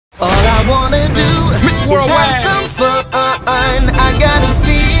I wanna do Miss is Worldwide. have some fun. I got a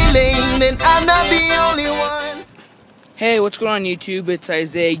feeling that I'm not the only one. Hey, what's going on YouTube? It's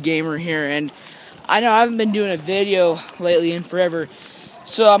Isaiah Gamer here, and I know I haven't been doing a video lately in forever,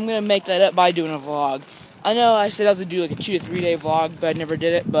 so I'm going to make that up by doing a vlog. I know I said I was going to do like a 2 to 3 day vlog, but I never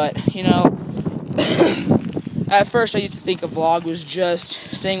did it, but, you know, at first I used to think a vlog was just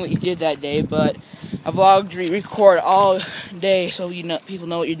saying what you did that day, but a vlog record all day so you know people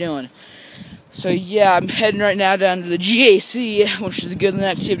know what you're doing. So yeah, I'm heading right now down to the GAC, which is the Goodland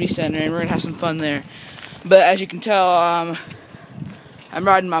Activity Center, and we're going to have some fun there. But as you can tell, I'm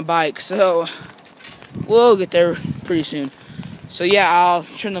riding my bike, so we'll get there pretty soon. So yeah, I'll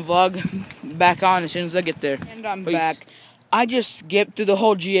turn the vlog back on as soon as I get there. And I'm back. I just skipped through the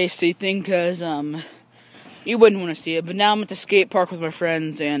whole GAC thing because you wouldn't want to see it. But now I'm at the skate park with my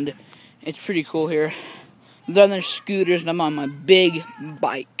friends, and it's pretty cool here. They're on their scooters, and I'm on my big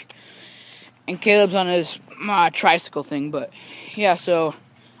bike. And Caleb's on his tricycle thing, but yeah, so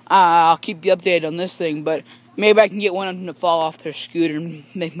I'll keep you updated on this thing, but maybe I can get one of them to fall off their scooter and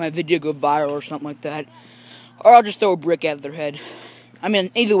make my video go viral or something like that. Or I'll just throw a brick at their head. I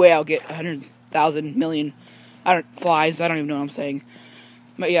mean, either way, I'll get 100,000 million flies. I don't even know what I'm saying.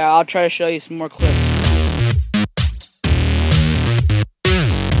 But yeah, I'll try to show you some more clips.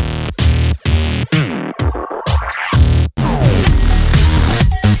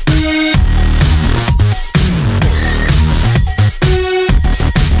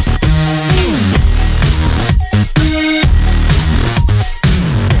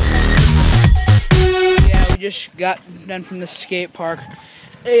 Just got done from the skate park.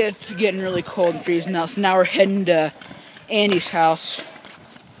 It's getting really cold and freezing out, so now we're heading to Andy's house.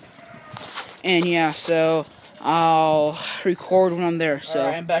 And yeah, so I'll record when I'm there. So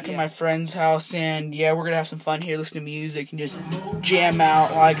I'm back at my friend's house, and yeah, we're gonna have some fun here, listen to music and just jam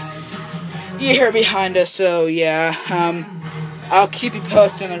out like you hear behind us. So yeah, I'll keep you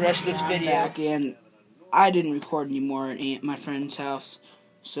posted on the rest of this video. And I didn't record anymore at my friend's house,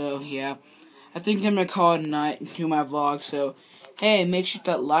 so yeah. I think I'm going to call it a night and do my vlog, so, hey, make sure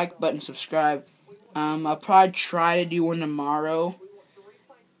to hit that like button, subscribe. I'll probably try to do one tomorrow,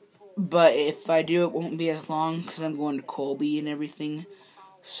 but if I do, it won't be as long, because I'm going to Colby and everything.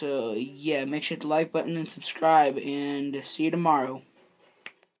 So, yeah, make sure to hit the like button and subscribe, and see you tomorrow.